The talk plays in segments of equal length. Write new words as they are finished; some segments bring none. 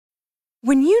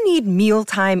When you need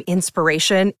mealtime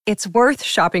inspiration, it's worth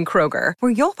shopping Kroger,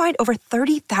 where you'll find over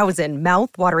 30,000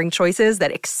 mouth-watering choices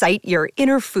that excite your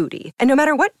inner foodie. And no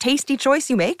matter what tasty choice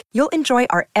you make, you'll enjoy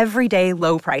our everyday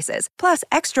low prices, plus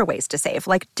extra ways to save,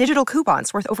 like digital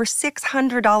coupons worth over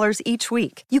 $600 each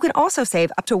week. You can also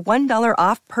save up to $1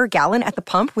 off per gallon at the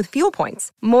pump with fuel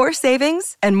points. More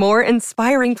savings and more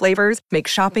inspiring flavors make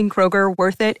shopping Kroger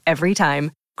worth it every time.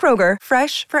 Kroger,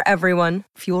 fresh for everyone.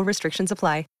 Fuel restrictions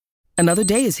apply. Another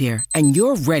day is here, and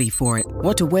you're ready for it.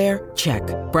 What to wear? Check.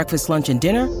 Breakfast, lunch, and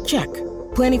dinner? Check.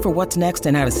 Planning for what's next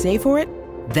and how to save for it?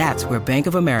 That's where Bank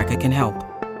of America can help.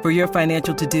 For your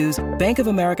financial to-dos, Bank of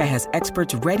America has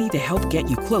experts ready to help get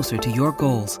you closer to your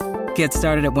goals. Get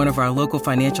started at one of our local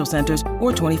financial centers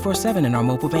or 24/7 in our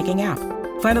mobile banking app.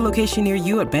 Find a location near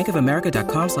you at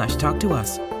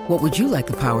bankofamerica.com/talktous. What would you like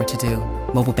the power to do?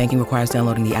 Mobile banking requires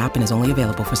downloading the app and is only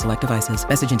available for select devices.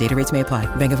 Message and data rates may apply.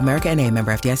 Bank of America N.A.,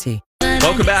 member FDIC.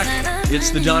 Welcome back.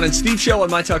 It's the John and Steve Show on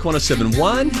My Talk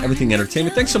 107.1, Everything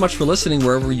Entertainment. Thanks so much for listening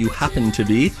wherever you happen to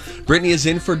be. Brittany is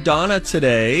in for Donna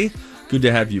today. Good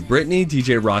to have you, Brittany.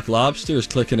 DJ Rock Lobster is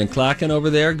clicking and clacking over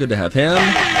there. Good to have him.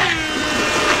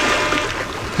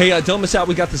 Hey, don't miss out.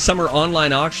 We got the summer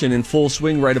online auction in full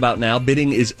swing right about now.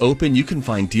 Bidding is open. You can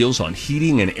find deals on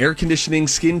heating and air conditioning,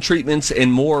 skin treatments,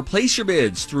 and more. Place your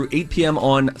bids through 8 p.m.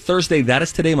 on Thursday. That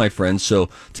is today, my friends. So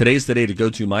today's the day to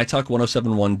go to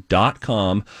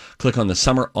mytalk1071.com. Click on the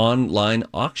summer online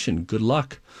auction. Good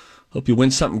luck. Hope you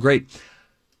win something great.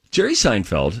 Jerry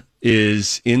Seinfeld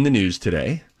is in the news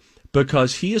today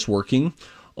because he is working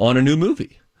on a new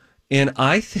movie. And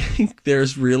I think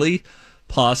there's really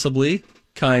possibly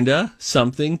kinda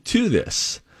something to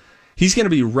this. He's going to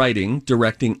be writing,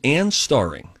 directing, and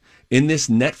starring in this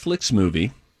Netflix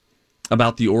movie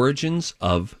about the origins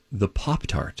of the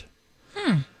Pop-Tart.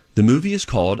 The movie is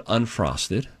called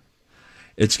Unfrosted.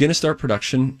 It's going to start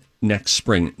production next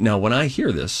spring. Now, when I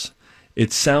hear this,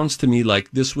 it sounds to me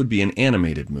like this would be an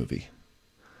animated movie.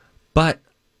 But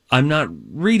I'm not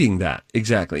reading that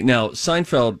exactly. Now,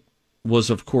 Seinfeld was,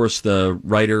 of course, the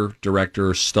writer,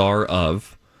 director, star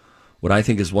of what I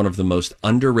think is one of the most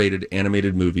underrated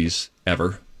animated movies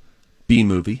ever,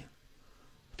 B-Movie.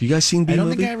 Have you guys seen B-Movie? I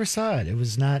don't think I ever saw it. It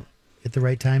was not at the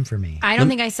right time for me. I don't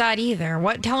think I saw it either.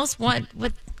 Tell us what.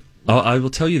 Oh, I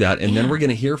will tell you that, and then we're going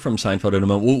to hear from Seinfeld in a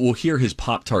moment. We'll hear his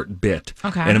Pop-Tart bit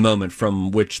in a moment from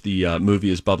which the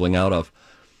movie is bubbling out of.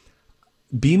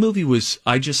 B-Movie was,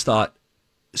 I just thought,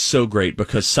 so great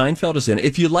because Seinfeld is in it.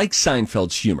 If you like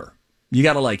Seinfeld's humor, you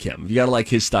got to like him. You got to like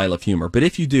his style of humor. But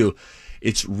if you do,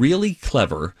 it's really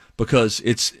clever because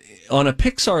it's on a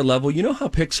Pixar level. You know how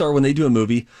Pixar, when they do a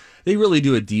movie, they really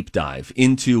do a deep dive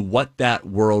into what that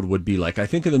world would be like. I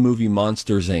think of the movie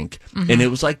Monsters, Inc., and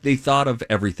it was like they thought of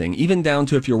everything, even down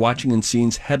to if you're watching in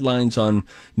scenes, headlines on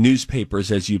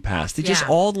newspapers as you pass. It's just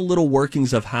all the little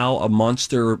workings of how a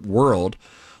monster world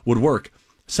would work.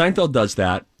 Seinfeld does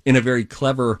that in a very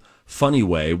clever, funny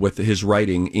way with his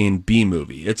writing in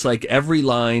B-Movie. It's like every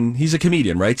line, he's a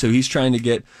comedian, right? So he's trying to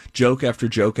get joke after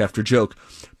joke after joke.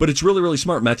 But it's really, really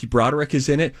smart. Matthew Broderick is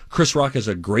in it. Chris Rock has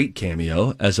a great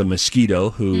cameo as a mosquito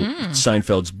who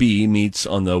Seinfeld's bee meets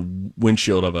on the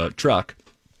windshield of a truck.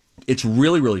 It's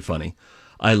really, really funny.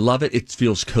 I love it. It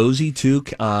feels cozy, too.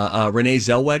 Renee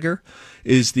Zellweger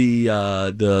is the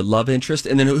love interest.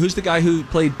 And then who's the guy who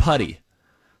played Putty?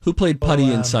 Who played Putty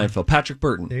in Seinfeld? Patrick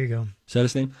Burton. There you go. Is that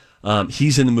his name?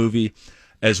 He's in the movie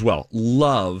as well.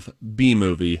 Love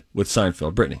B-Movie with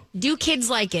Seinfeld. Brittany. Do kids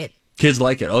like it? Kids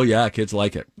like it. Oh, yeah, kids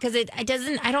like it. Because it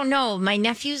doesn't, I don't know. My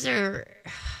nephews are,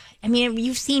 I mean,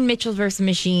 you've seen Mitchell vs.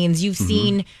 Machines. You've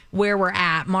seen Where We're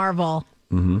At, Marvel.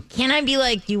 Can I be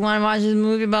like, do you want to watch this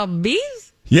movie about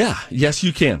bees? Yeah. Yes,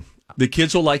 you can. The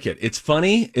kids will like it. It's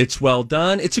funny. It's well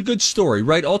done. It's a good story,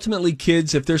 right? Ultimately,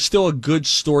 kids, if there's still a good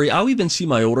story, I'll even see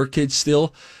my older kids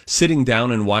still sitting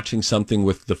down and watching something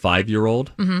with the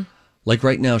 5-year-old. Like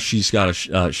right now, she's got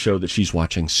a show that she's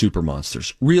watching, Super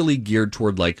Monsters, really geared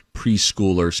toward like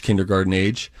preschoolers, kindergarten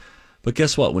age. But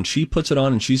guess what? When she puts it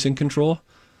on and she's in control,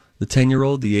 the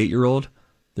 10-year-old, the 8-year-old,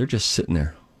 they're just sitting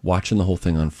there watching the whole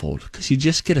thing unfold. Because you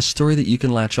just get a story that you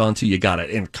can latch onto. You got it.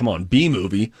 And come on,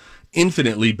 B-Movie.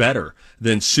 Infinitely better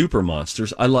than Super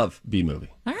Monsters. I love B-Movie.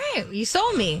 All right, you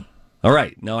sold me. All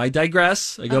right, now I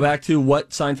digress. I go back to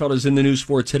what Seinfeld is in the news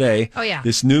for today. Oh, yeah.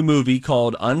 This new movie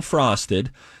called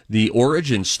Unfrosted, the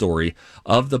origin story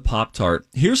of the Pop-Tart.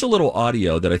 Here's a little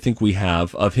audio that I think we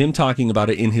have of him talking about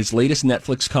it in his latest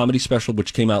Netflix comedy special,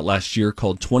 which came out last year,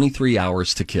 called 23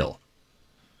 Hours to Kill.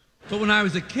 So when I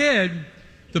was a kid,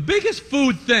 the biggest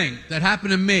food thing that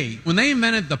happened to me, when they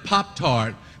invented the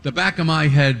Pop-Tart, the back of my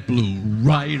head blew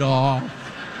right off.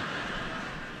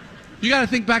 You got to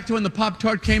think back to when the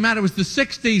Pop-Tart came out. It was the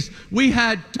 60s. We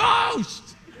had toast.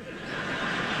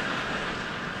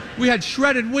 We had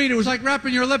shredded wheat. It was like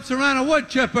wrapping your lips around a wood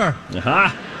chipper.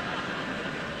 Uh-huh.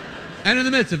 And in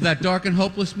the midst of that dark and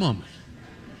hopeless moment,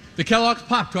 the Kellogg's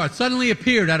Pop-Tart suddenly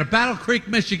appeared out of Battle Creek,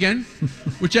 Michigan,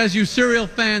 which, as you cereal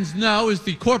fans know, is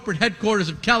the corporate headquarters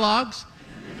of Kellogg's,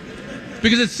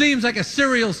 because it seems like a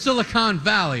cereal Silicon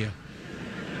Valley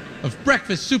of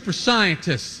breakfast super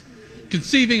scientists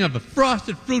conceiving of a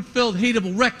frosted, fruit-filled,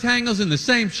 heatable rectangles in the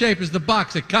same shape as the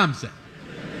box it comes in.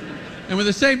 And with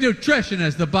the same nutrition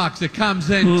as the box it comes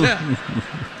in, too.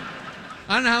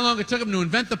 I don't know how long it took them to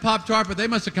invent the Pop-Tart, but they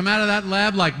must have come out of that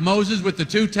lab like Moses with the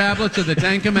 2 tablets of the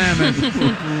 10 Commandments. The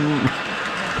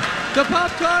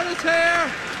Pop-Tart is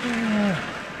here!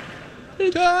 2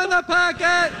 in the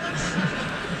packet!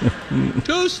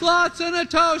 2 slots in a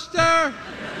toaster!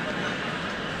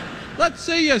 Let's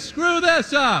see you screw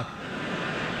this up!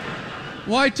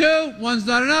 Why 2? 1's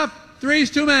not enough,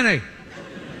 3's too many.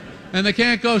 And they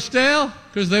can't go stale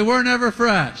because they were never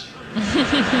fresh.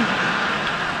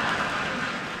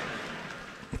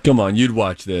 Come on, you'd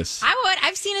watch this. I would.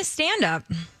 I've seen a stand-up.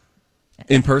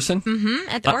 In person? Mm-hmm,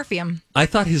 at the Orpheum. I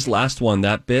thought his last one,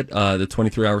 that bit, the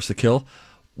 23 Hours to Kill,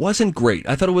 wasn't great.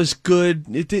 I thought it was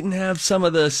good. It didn't have some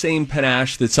of the same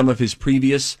panache that some of his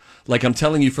previous, like I'm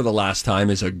telling you for the last time,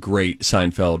 is a great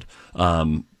Seinfeld.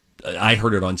 I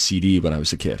heard it on CD when I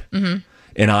was a kid. Mm-hmm.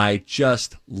 And I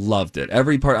just loved it.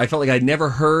 Every part, I felt like I'd never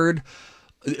heard.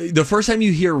 The first time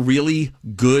you hear really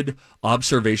good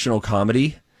observational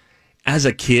comedy as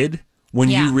a kid, when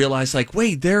you realize, like,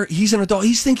 wait, he's an adult.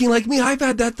 He's thinking like me. I've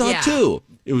had that thought too.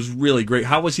 It was really great.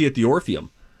 How was he at the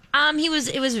Orpheum? He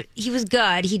was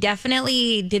good. He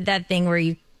definitely did that thing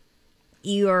where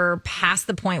you're past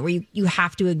the point where you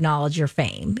have to acknowledge your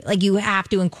fame. Like, you have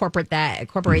to incorporate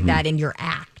that in your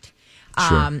act.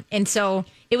 Sure. And so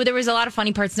there was a lot of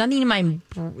funny parts. Nothing in my,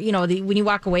 when you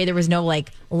walk away, there was no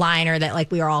like liner that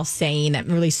like we were all saying that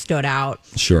really stood out.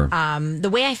 Sure. The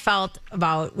way I felt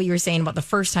about what you were saying about the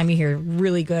first time you hear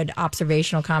really good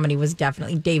observational comedy was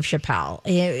definitely Dave Chappelle.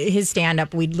 His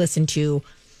stand-up we'd listen to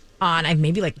on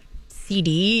maybe like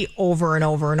CD over and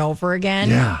over and over again.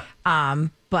 Yeah.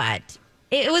 But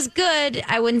it was good.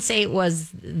 I wouldn't say it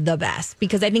was the best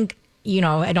because I think,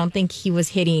 I don't think he was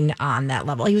hitting on that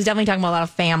level. He was definitely talking about a lot of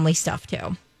family stuff,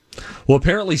 too. Well,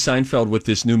 apparently Seinfeld with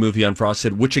this new movie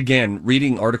Unfrosted, which, again,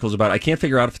 reading articles about, I can't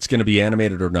figure out if it's going to be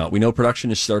animated or not. We know production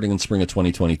is starting in spring of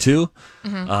 2022.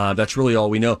 Mm-hmm. That's really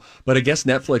all we know. But I guess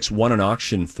Netflix won an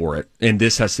auction for it, and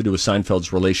this has to do with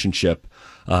Seinfeld's relationship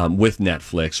with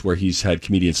Netflix, where he's had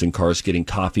comedians in cars getting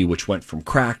coffee, which went from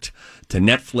Cracked to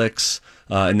Netflix.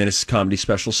 And then his comedy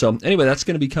special. So anyway, that's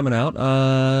going to be coming out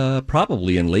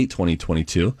probably in late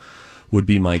 2022 would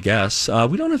be my guess.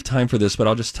 We don't have time for this, but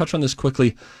I'll just touch on this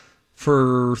quickly.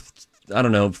 For, I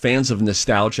don't know, fans of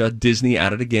nostalgia, Disney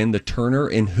added again the Turner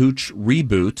and Hooch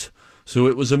reboot. So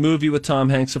it was a movie with Tom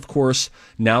Hanks, of course,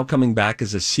 now coming back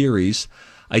as a series.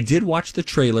 I did watch the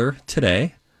trailer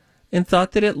today and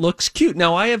thought that it looks cute.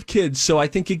 Now, I have kids, so I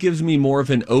think it gives me more of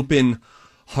an open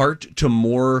heart to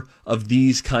more of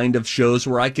these kind of shows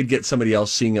where I could get somebody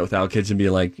else seeing it without kids and be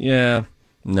like, yeah,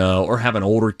 no, or having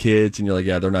older kids and you're like,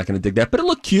 yeah, they're not going to dig that. But it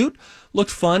looked cute,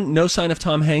 looked fun. No sign of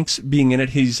Tom Hanks being in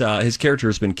it. His character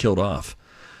has been killed off.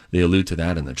 They allude to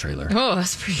that in the trailer. Oh,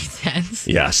 that's pretty intense.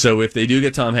 Yeah, so if they do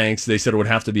get Tom Hanks, they said it would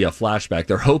have to be a flashback.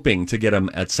 They're hoping to get him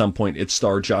at some point. It's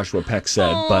star Joshua Peck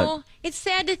said, but it's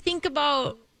sad to think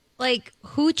about like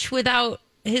Hooch without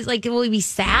his, like, will he be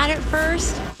sad at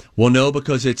first? Well, no,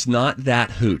 because it's not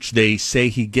that Hooch. They say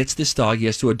he gets this dog. He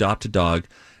has to adopt a dog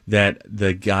that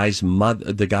the guy's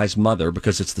mother,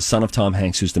 because it's the son of Tom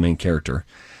Hanks who's the main character,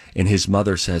 and his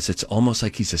mother says it's almost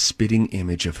like he's a spitting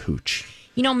image of Hooch.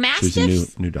 Mastiffs. So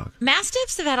he's a new dog.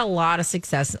 Mastiffs have had a lot of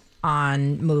success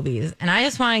on movies, and I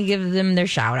just want to give them their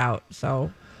shout out.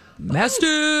 So,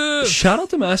 Mastiffs. Shout out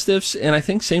to Mastiffs, and I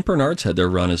think St. Bernards had their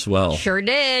run as well. Sure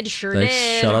did.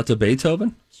 Shout out to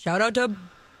Beethoven. Shout out to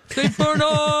St.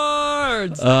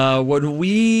 Bernards. When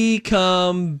we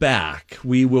come back,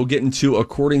 we will get into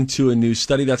According to a New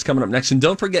Study. That's coming up next. And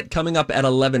don't forget, coming up at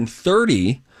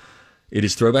 11:30, it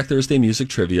is Throwback Thursday Music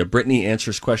Trivia. Brittany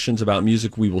answers questions about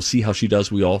music. We will see how she does.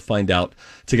 We all find out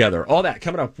together. All that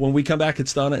coming up when we come back.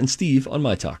 It's Donna and Steve on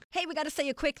My Talk. Hey, we got to say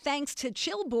a quick thanks to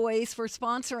Chill Boys for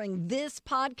sponsoring this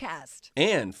podcast.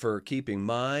 And for keeping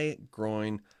my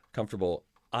groin comfortable.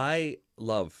 I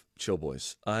love Chill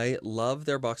Boys. I love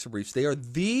their boxer briefs. They are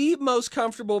the most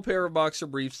comfortable pair of boxer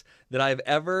briefs that I've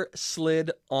ever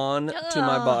slid on to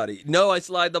my body. No, I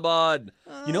slide them on.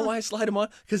 You know why I slide them on?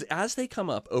 Because as they come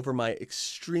up over my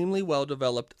extremely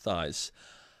well-developed thighs,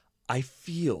 I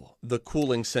feel the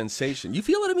cooling sensation. You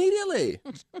feel it immediately.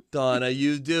 Donna,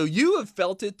 you do. You have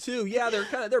felt it too. Yeah,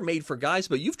 they're made for guys,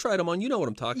 but you've tried them on. You know what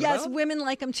I'm talking about. Yes, women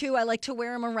like them too. I like to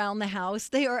wear them around the house.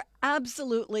 They are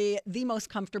absolutely the most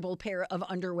comfortable pair of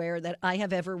underwear that I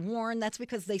have ever worn. That's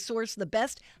because they source the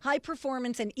best high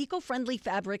performance and eco-friendly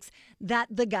fabrics that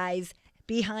the guys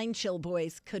behind Chill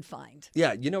Boys could find.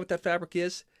 Yeah, you know what that fabric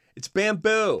is? It's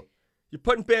bamboo. You're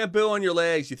putting bamboo on your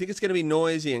legs. You think it's going to be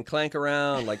noisy and clank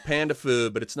around like panda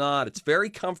food, but it's not. It's very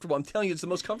comfortable. I'm telling you, it's the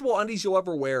most comfortable undies you'll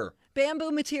ever wear.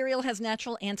 Bamboo material has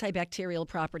natural antibacterial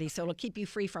properties, so it'll keep you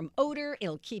free from odor.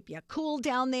 It'll keep you cool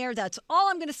down there. That's all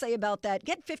I'm going to say about that.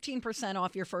 Get 15%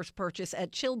 off your first purchase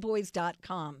at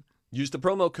chillboys.com. Use the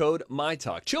promo code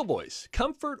MyTalk. Chill Boys,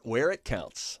 comfort where it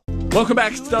counts. Welcome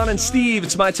back to Don and Steve.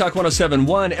 It's My Talk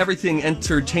 107.1, Everything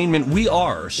Entertainment. We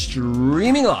are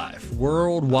streaming live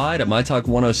worldwide at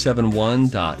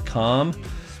mytalk1071.com.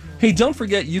 Hey, don't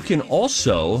forget you can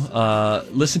also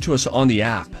listen to us on the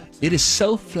app. It is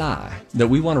so fly that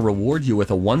we want to reward you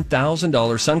with a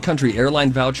 $1,000 Sun Country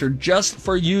airline voucher just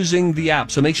for using the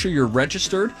app. So make sure you're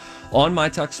registered on My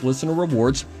Talk's Listener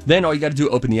Rewards. Then all you got to do,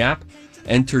 open the app.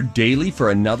 Enter daily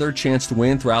for another chance to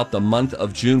win throughout the month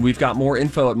of June. We've got more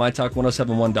info at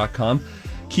mytalk1071.com.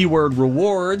 Keyword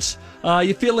rewards.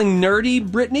 You feeling nerdy,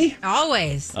 Brittany?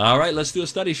 Always. All right, let's do a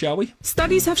study, shall we?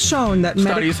 Studies have shown that the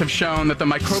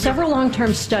microbial... Several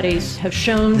long-term studies have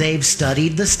shown... They've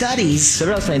studied the studies.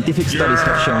 Several scientific studies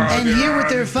have shown... And here with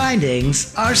their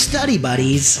findings are study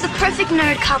buddies... The perfect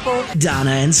nerd couple. Donna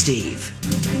and Steve.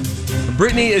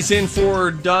 Brittany is in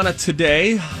for Donna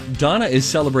today. Donna is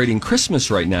celebrating Christmas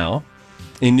right now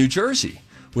in New Jersey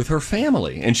with her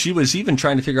family. And she was even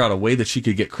trying to figure out a way that she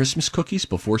could get Christmas cookies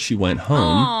before she went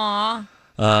home.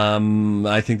 Aww.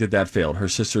 I think that failed. Her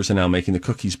sisters are now making the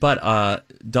cookies. But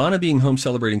Donna being home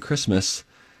celebrating Christmas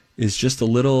is just a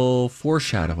little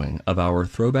foreshadowing of our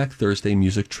Throwback Thursday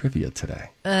music trivia today.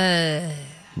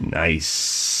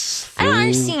 Nice. I don't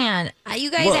understand.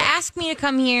 You guys ask me to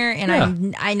come here,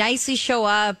 and I nicely show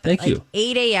up. Thank you.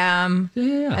 8 a.m.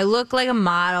 Yeah. I look like a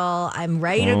model. I'm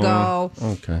ready to go.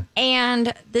 Okay.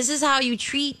 And this is how you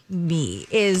treat me,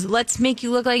 is let's make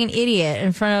you look like an idiot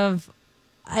in front of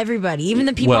everybody, even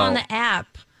the people on the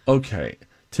app. Okay.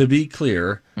 To be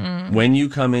clear, when you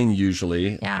come in,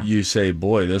 usually, you say,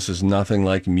 boy, this is nothing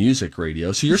like music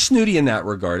radio. So you're snooty in that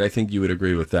regard. I think you would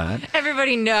agree with that.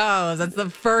 Everybody knows. That's the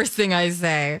first thing I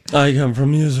say. I come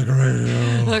from music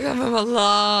radio. I come from a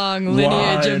long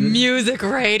lineage of music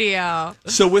radio.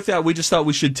 So with that, we just thought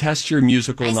we should test your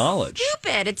musical knowledge.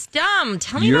 Stupid. It's dumb.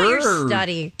 Tell me about your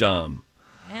study. Dumb.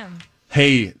 I am.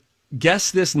 Hey,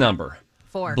 guess this number.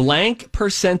 4. Blank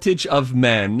percentage of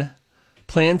men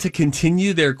plan to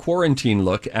continue their quarantine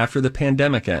look after the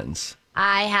pandemic ends.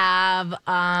 I have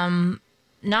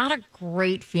not a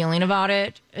great feeling about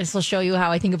it. This will show you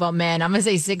how I think about men. I'm going to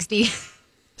say 60.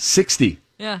 60.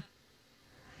 Yeah.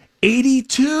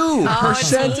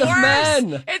 82% of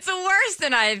men. It's worse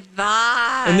than I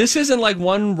thought. And this isn't like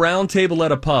one round table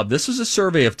at a pub. This was a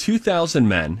survey of 2,000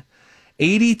 men.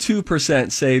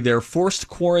 82% say their forced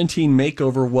quarantine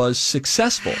makeover was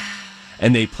successful.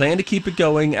 And they plan to keep it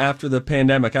going after the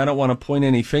pandemic. I don't want to point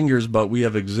any fingers, but we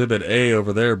have Exhibit A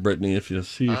over there, Brittany, if you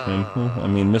see him. I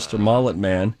mean, Mr. Mullet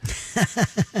Man.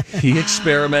 He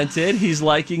experimented. He's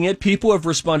liking it. People have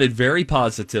responded very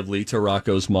positively to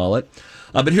Rocco's mullet.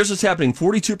 But here's what's happening.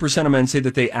 42% of men say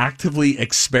that they actively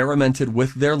experimented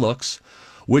with their looks,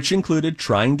 which included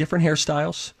trying different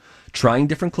hairstyles, trying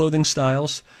different clothing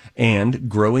styles, and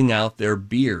growing out their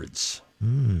beards.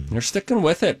 They're sticking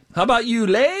with it. How about you,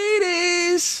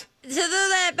 ladies? To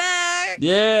the back.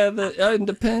 Yeah, the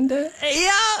independent.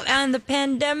 Yeah, and the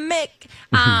pandemic.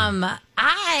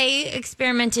 I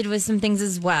experimented with some things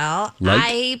as well. Like?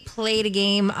 I played a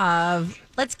game of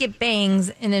let's get bangs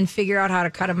and then figure out how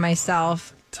to cut them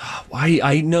myself.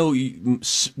 I know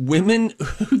women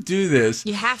who do this.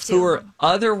 You have to. Who are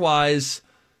otherwise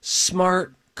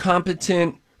smart,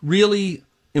 competent, really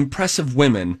impressive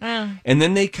women, and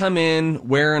then they come in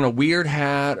wearing a weird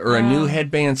hat or a new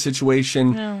headband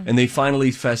situation, and they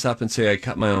finally fess up and say, I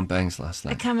cut my own bangs last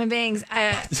night. I cut my bangs.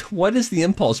 What is the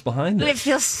impulse behind it? It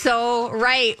feels so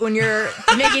right when you're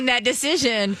making that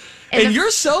decision. And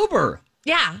you're sober.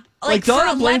 Yeah. Like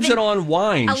Donna blames it on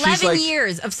wine. 11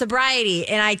 years of sobriety,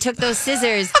 and I took those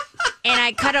scissors and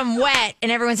I cut them wet, and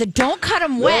everyone said, don't cut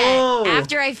them wet. Whoa.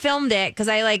 After I filmed it, because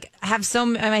I have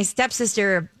my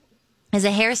stepsister is a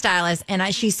hairstylist, and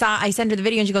I sent her the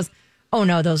video, and she goes, "Oh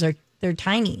no, they're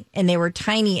tiny," and they were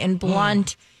tiny and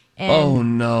blunt. And oh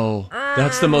no,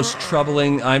 that's the most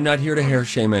troubling. I'm not here to hair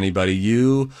shame anybody.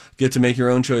 You get to make your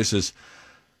own choices.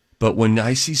 But when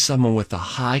I see someone with a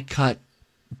high cut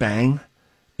bang,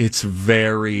 it's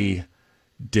very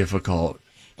difficult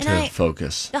to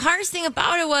focus. The hardest thing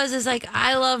about it is like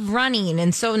I love running,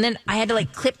 and then I had to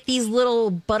like clip these little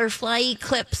butterfly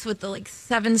clips with the like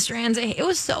 7 strands. It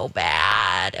was so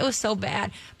bad. It was so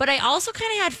bad. But I also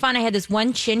kind of had fun. I had this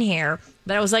one chin hair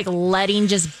that I was like letting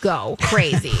just go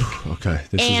crazy. Okay,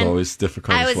 this is always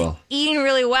difficult as well. I was eating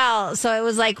really well, so it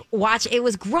was like it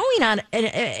was growing on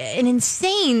an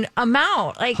insane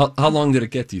amount. Like how long did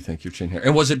it get? Do you think your chin hair?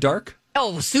 And was it dark?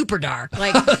 Oh, super dark.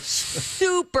 Like,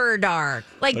 super dark.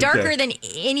 Like, darker than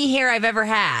any hair I've ever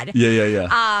had.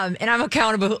 Yeah. And I'm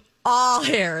accountable for all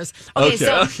hairs. Okay.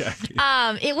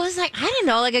 It was like, I don't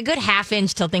know, like a good half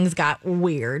inch till things got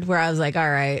weird, where I was like, all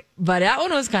right. But that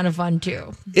one was kind of fun,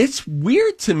 too. It's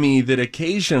weird to me that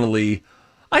occasionally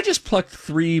I just plucked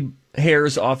 3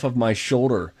 hairs off of my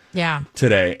shoulder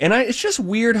today. And it's just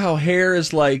weird how hair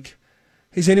is like,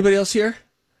 is anybody else here?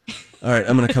 All right,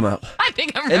 I'm going to come out. I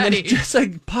think I'm ready. And then it just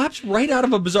like pops right out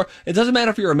of a bizarre. It doesn't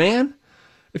matter if you're a man,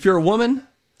 if you're a woman.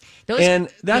 And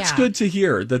that's good to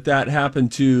hear that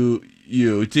happened to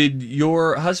you. Did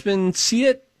your husband see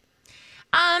it?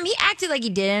 He acted like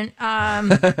he didn't.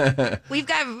 We've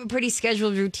got a pretty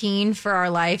scheduled routine for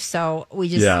our life, so we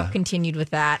just continued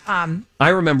with that. I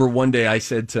remember one day I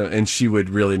said and she would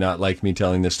really not like me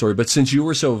telling this story, but since you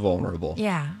were so vulnerable.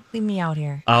 Yeah, leave me out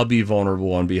here. I'll be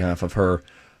vulnerable on behalf of her.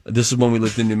 This is when we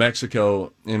lived in New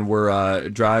Mexico, and we're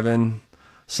driving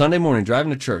Sunday morning,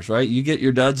 driving to church, right? You get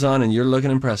your duds on, and you're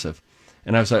looking impressive.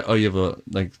 And I was like, oh, you have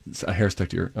a hair stuck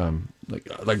to your,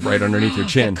 like right underneath your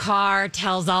chin. The car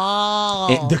tells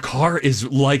all. And the car is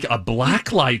like a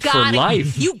black light for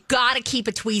life. You gotta keep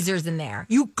a tweezers in there.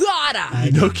 You gotta.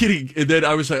 No kidding. And then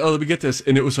I was like, oh, let me get this.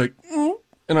 And it was like,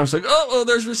 and I was like, oh,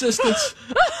 there's resistance.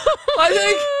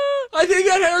 I think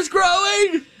that hair's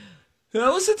growing.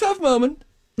 That was a tough moment.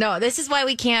 No, this is why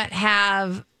we can't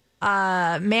have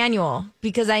manual,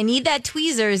 because I need that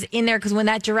tweezers in there, because when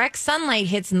that direct sunlight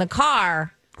hits in the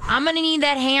car, I'm going to need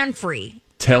that hand free.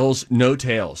 Tells no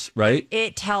tales, right?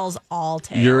 It tells all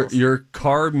tales. Your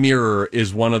car mirror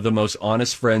is one of the most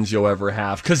honest friends you'll ever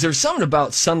have, because there's something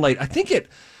about sunlight. I think it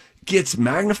gets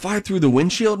magnified through the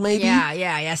windshield, maybe?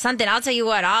 Yeah. Something. I'll tell you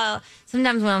what,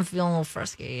 sometimes when I'm feeling a little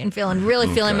frisky and feeling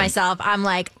myself, I'm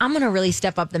like, I'm going to really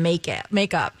step up the makeup.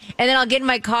 And then I'll get in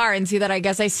my car and see that I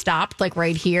guess I stopped like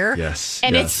right here. Yes.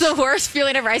 And it's the worst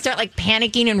feeling ever. I start like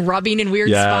panicking and rubbing in weird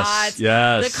spots.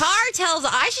 Yes. The car tells,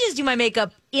 I should just do my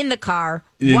makeup in the car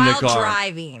while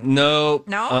driving. No.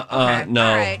 Okay. No.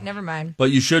 All right. Never mind. But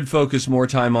you should focus more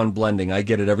time on blending. I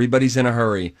get it. Everybody's in a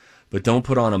hurry. But don't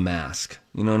put on a mask.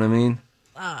 You know what I mean?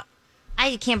 I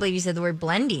can't believe you said the word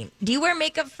blending. Do you wear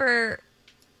makeup for?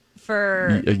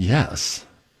 Yes.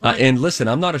 And listen,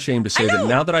 I'm not ashamed to say that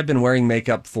now that I've been wearing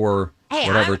makeup for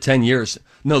 10 years.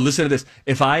 No, listen to this.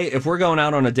 If we're going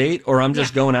out on a date, or I'm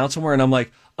just going out somewhere and I'm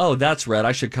like, oh, that's red,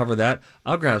 I should cover that,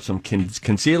 I'll grab some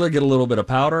concealer, get a little bit of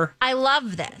powder. I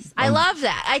love this. I love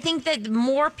that. I think that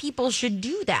more people should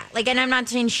do that. Like, and I'm not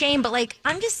saying shame, but like,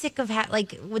 I'm just sick of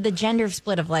with the gender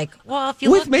split of like, well, if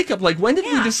you with makeup, like, when did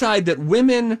we decide that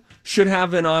women should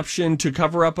have an option to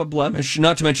cover up a blemish?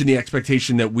 Not to mention the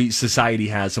expectation that society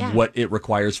has of what it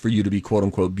requires for you to be quote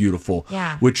unquote beautiful,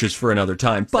 which is for another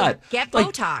time. So but get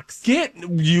Botox.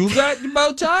 You got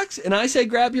Botox, and I say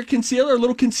grab your concealer, a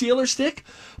little concealer stick.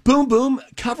 Boom, boom,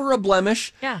 cover a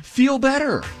blemish. Yeah. Feel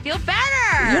better. You're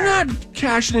not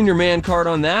cashing in your man card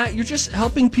on that. You're just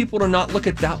helping people to not look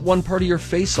at that one part of your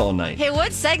face all night. Hey,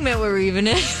 what segment were we even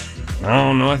in? I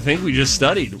don't know. I think we just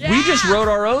studied. Yeah. We just wrote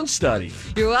our own study.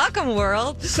 You're welcome,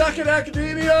 world. Suck it,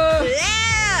 academia.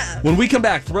 Yeah. When we come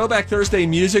back, Throwback Thursday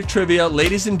music trivia,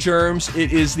 Ladies and Germs.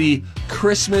 It is the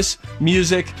Christmas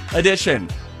music edition.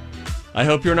 I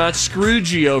hope you're not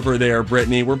Scroogey over there,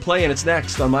 Brittany. We're playing. It's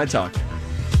next on My Talk.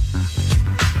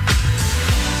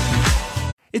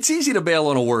 It's easy to bail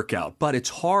on a workout, but it's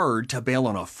hard to bail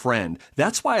on a friend.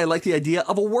 That's why I like the idea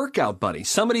of a workout buddy.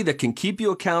 Somebody that can keep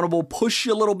you accountable, push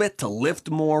you a little bit to lift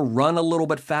more, run a little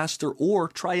bit faster, or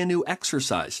try a new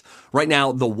exercise. Right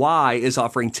now, the Y is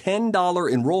offering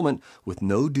 $10 enrollment with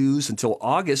no dues until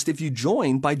August if you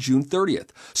join by June 30th.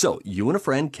 So you and a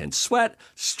friend can sweat,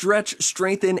 stretch,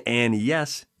 strengthen, and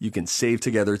yes, you can save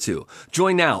together too.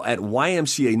 Join now at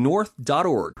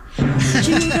ymcanorth.org.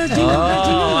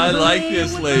 Oh, I like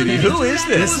this lady. Who is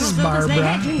this? This is Barbara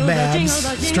Babs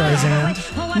Streisand.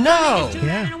 No.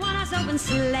 Yeah.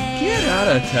 Get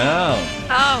out of town.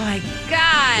 Oh my God.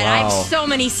 Wow. I have so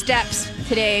many steps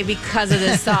today because of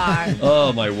this song.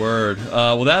 Oh my word.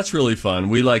 Well, that's really fun.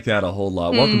 We like that a whole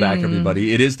lot. Welcome back,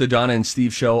 everybody. It is the Donna and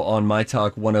Steve show on My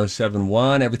Talk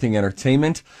 107.1, Everything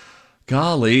Entertainment.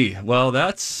 Golly. Well,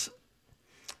 that's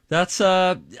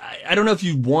I don't know if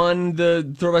you won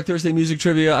the Throwback Thursday music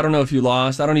trivia. I don't know if you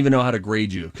lost. I don't even know how to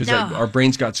grade you because our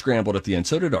brains got scrambled at the end.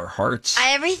 So did our hearts.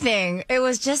 Everything. It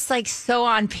was just like so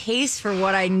on pace for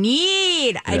what I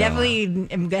need.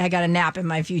 Yeah. I got a nap in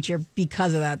my future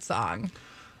because of that song.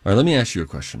 All right, let me ask you a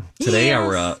question. Today,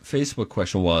 our Facebook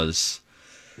question was,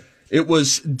 it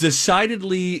was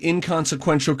decidedly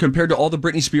inconsequential compared to all the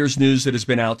Britney Spears news that has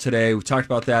been out today. We talked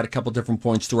about that a couple different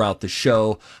points throughout the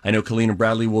show. I know Colleen and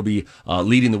Bradley will be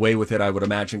leading the way with it, I would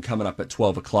imagine, coming up at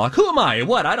 12 o'clock. Who am I?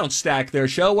 What? I don't stack their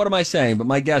show. What am I saying? But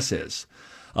my guess is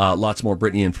lots more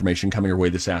Britney information coming your way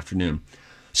this afternoon.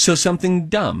 So something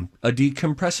dumb, a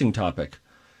decompressing topic.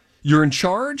 You're in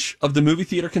charge of the movie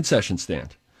theater concession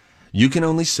stand. You can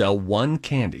only sell one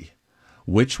candy.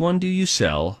 Which one do you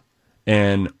sell?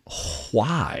 And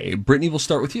why? Brittany, we'll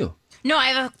start with you. No, I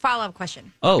have a follow-up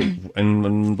question. Oh,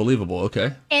 unbelievable.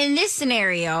 Okay. In this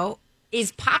scenario,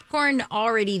 is popcorn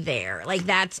already there? Like,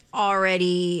 that's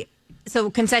already...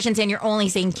 So, concession stand, you're only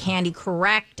saying candy,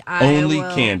 correct? Only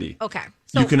candy. Okay.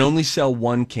 So, you can only sell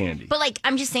one candy. But, like,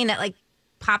 I'm just saying that, like,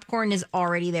 popcorn is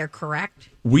already there, correct?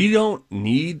 We don't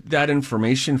need that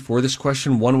information for this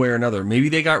question one way or another. Maybe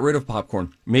they got rid of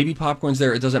popcorn. Maybe popcorn's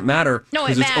there. It doesn't matter. No,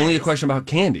 because it's only a question about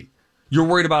candy. You're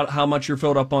worried about how much you're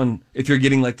filled up on, if you're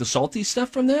getting like the salty stuff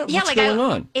from that? Yeah, what's going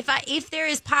on? If there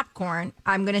is popcorn,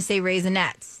 I'm going to say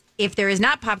Raisinets. If there is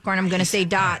not popcorn, I'm going to say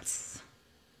Dots.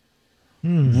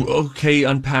 Okay,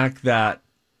 unpack that.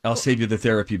 I'll save you the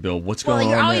therapy bill. What's going on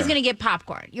there? You're always going to get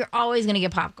popcorn. You're always going to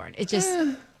get popcorn. It's just,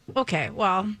 okay,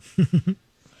 well...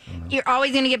 You're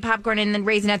always going to get popcorn, and then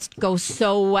Raisinets go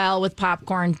so well with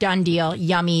popcorn. Done deal.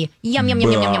 Yummy. Yum, yum,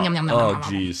 yum, yum, yum, yum, yum, yum. Oh,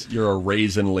 jeez. You're a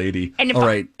raisin lady. And if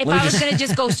I was going to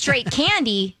just go straight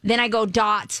candy, then I go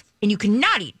Dots, and you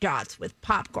cannot eat Dots with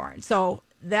popcorn. So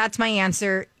that's my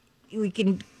answer. We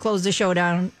can close the show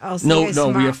down. I'll see you guys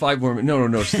tomorrow. We have 5 more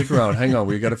minutes. No. Stick around. Hang on.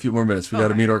 We got a few more minutes. We got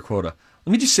to meet our quota.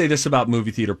 Let me just say this about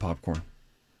movie theater popcorn.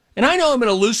 And I know I'm going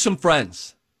to lose some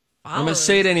friends. I'm going to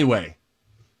say it anyway.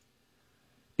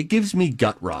 It gives me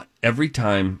gut rot every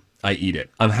time I eat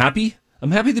it. I'm happy. I'm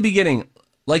happy at the beginning,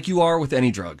 like you are with any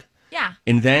drug. Yeah.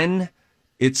 And then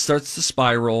it starts to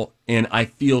spiral, and I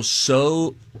feel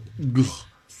so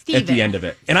at the end of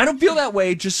it. And I don't feel that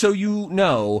way, just so you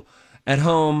know, at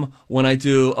home when I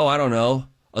do,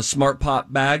 a Smart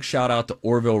Pop bag. Shout out to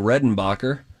Orville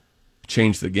Redenbacher.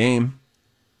 Change the game.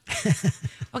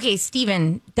 Okay,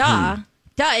 Steven, duh,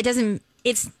 it doesn't...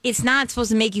 It's not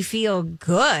supposed to make you feel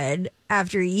good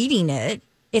after eating it.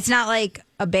 It's not like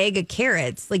a bag of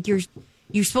carrots. Like you're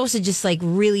supposed to just like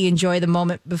really enjoy the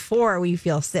moment before we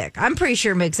feel sick. I'm pretty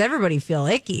sure it makes everybody feel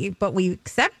icky, but we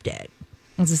accept it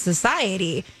as a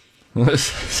society. All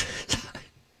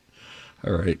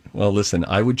right. Well, listen,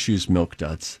 I would choose Milk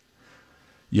Duds.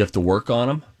 You have to work on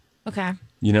them. Okay.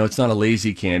 It's not a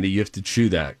lazy candy. You have to chew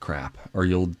that crap or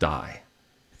you'll die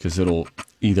because it'll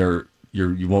either...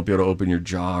 You won't be able to open your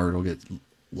jaw, or it'll get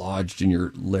lodged in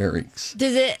your larynx.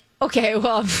 Does it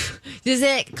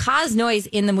cause noise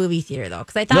in the movie theater, though?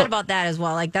 Because I thought about that as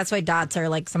well. Like, that's why Dots are,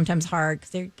 like, sometimes hard, because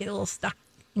they get a little stuck.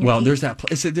 There's that.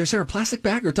 Is there a plastic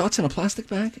bag, or Dots in a plastic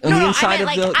bag?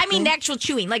 I mean the actual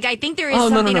chewing. Like, I think there is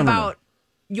something about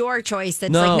your choice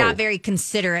that's, like, not very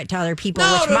considerate to other people,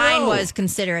 mine was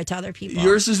considerate to other people.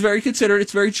 Yours is very considerate.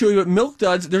 It's very chewy, but Milk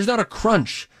Duds, there's not a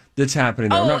crunch that's happening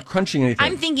there. I'm not crunching anything.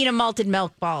 I'm thinking of malted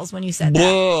milk balls when you said that.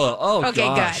 Whoa. Oh, okay,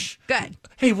 gosh. Good.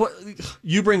 Hey, what?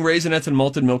 You bring Raisinets and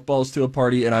malted milk balls to a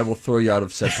party, and I will throw you out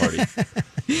of said party.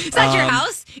 It's not your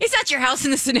house. It's not your house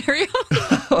in the scenario.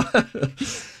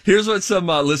 Here's what some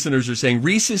listeners are saying.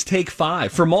 Reese's take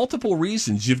 5. For multiple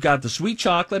reasons. You've got the sweet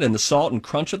chocolate and the salt and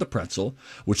crunch of the pretzel,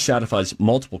 which satisfies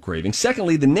multiple cravings.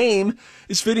 Secondly, the name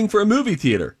is fitting for a movie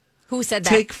theater. Who said that?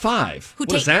 Take 5. What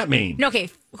does that mean? No, okay,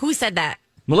 who said that?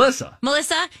 Melissa,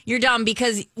 you're dumb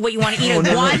because what you want to eat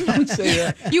is one. Don't say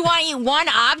that. You want to eat one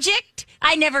object?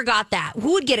 I never got that.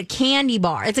 Who would get a candy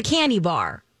bar? It's a candy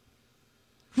bar.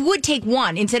 Who would take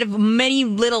one instead of many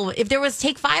little? If there was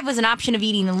take 5 was an option of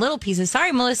eating in little pieces.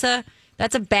 Sorry, Melissa,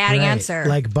 that's a bad answer.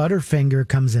 Like Butterfinger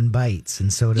comes in bites,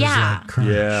 and so does like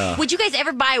Crunch. Yeah. Would you guys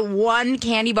ever buy one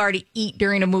candy bar to eat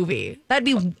during a movie? That'd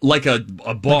be like a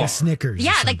bar, like a Snickers.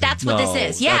 Yeah, like that's what this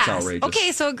is. Yeah. That's outrageous.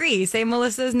 Okay, so agree. Say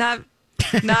Melissa's not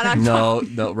on No,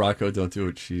 Rocco, don't do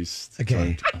what she's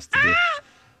telling us to do.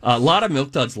 A lot of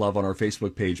Milk Duds love on our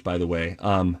Facebook page, by the way.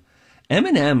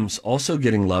 M&M's also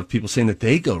getting love. People saying that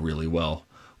they go really well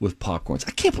with popcorns.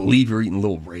 I can't believe you're eating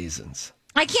little raisins.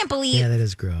 I can't believe. Yeah, that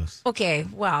is gross. Okay,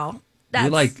 well,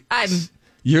 that's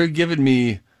You're giving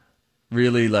me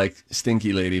really like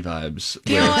stinky lady vibes.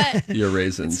 You know what? Your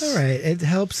raisins. It's all right. It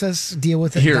helps us deal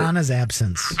with Donna's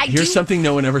absence. Here's something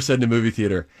no one ever said in a movie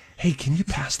theater. Hey, can you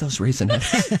pass those raisinets?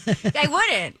 I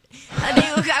wouldn't.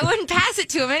 I wouldn't pass it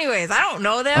to him anyways. I don't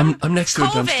know them. I'm next to a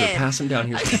dumpster. Pass them down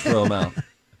here so I can throw them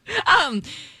out.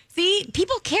 See,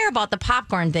 people care about the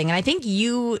popcorn thing, and I think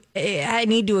I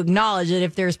need to acknowledge that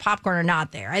if there's popcorn or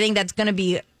not there. I think that's going to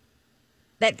be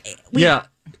that.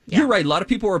 You're right. A lot of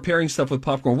people are pairing stuff with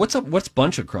popcorn. What's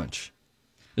Bunch of Crunch?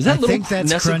 Is that little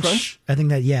Nestle Crunch? I think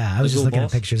that, I was just looking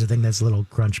at pictures. I think that's little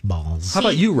Crunch balls. How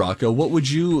about you, Rocco? What would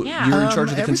you... You're in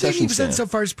charge of the concession stand. Everything you've said so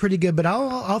far is pretty good, but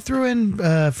I'll throw in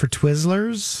for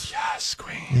Twizzlers. Yes,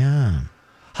 queen. Yeah.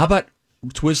 How about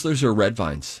Twizzlers or Red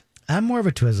Vines? I'm more of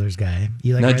a Twizzlers guy.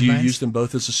 You like now, Red do you Vines? use them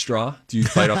both as a straw? Do you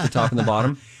bite off the top and the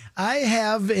bottom? I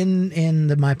have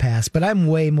in my past, but I'm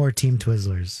way more Team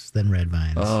Twizzlers than Red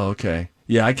Vines. Oh, okay.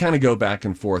 Yeah, I kind of go back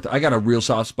and forth. I got a real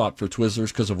soft spot for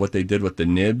Twizzlers because of what they did with the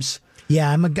nibs. Yeah,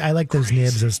 I like those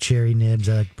nibs, those cherry nibs.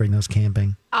 I like to bring those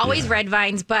camping. Always Red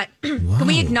Vines, but can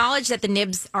we acknowledge that the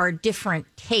nibs are different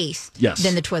taste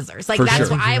than the Twizzlers? Like that's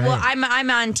sure. why I'm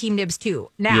on Team Nibs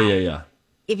too. Now,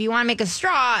 if you want to make a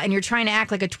straw and you're trying to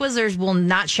act like a Twizzlers will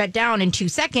not shut down in 2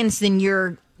 seconds, then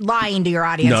you're lying to your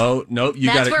audience. No,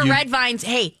 that's where Red Vines.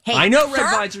 Hey, I know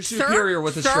Red Vines are superior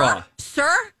with a straw.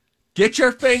 Sir, get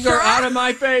your finger out of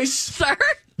my face, sir.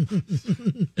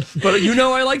 But you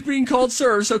know I like being called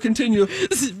sir, so continue.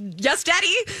 Yes,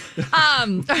 Daddy.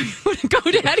 Want to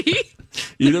go, Daddy?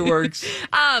 Either works.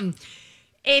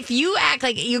 If you act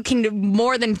like you can do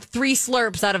more than 3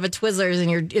 slurps out of a Twizzlers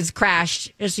and it's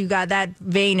crashed, just you got that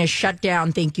vein is shut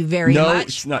down. Thank you very much. No,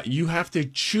 it's not. You have to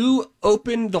chew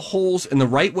open the holes in the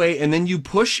right way, and then you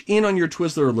push in on your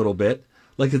Twizzler a little bit,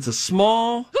 like it's a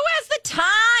small. Who has the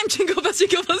time? Jingle bells,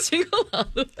 jingle all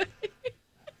the way.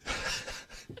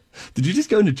 Did you just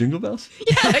go into Jingle Bells?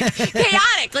 Yeah, like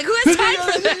chaotic. Like who has time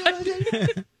for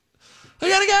that? I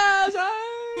gotta go.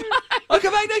 Sorry. I'll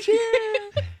come back next year.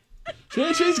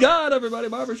 She's gone, everybody.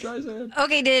 Barbara Streisand.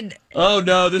 Okay, Oh,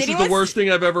 no, this is the worst thing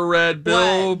I've ever read.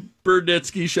 Bill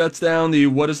Burditsky shuts down the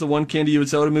What is the One Candy You Would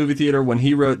Sell at a Movie Theater when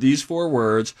he wrote these 4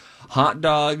 words, hot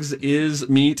dogs is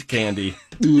meat candy.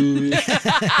 The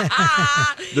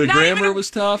grammar was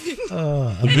tough.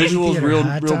 The visuals real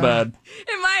bad.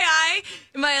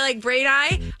 In my like brain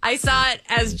eye, I saw it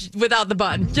as without the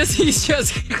bun. He's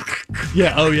just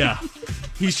Yeah, oh yeah.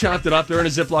 He's chopped it up. They're in a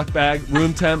Ziploc bag,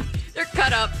 room temp. They're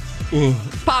cut up.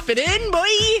 Pop it in, boy.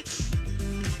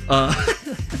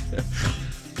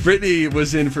 Brittany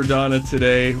was in for Donna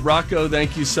today. Rocco,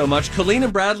 thank you so much. Colleen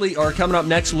and Bradley are coming up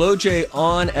next. Loj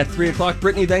on at 3 o'clock.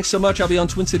 Brittany, thanks so much. I'll be on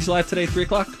Twin Cities Live today at 3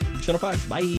 o'clock. Channel 5. Bye.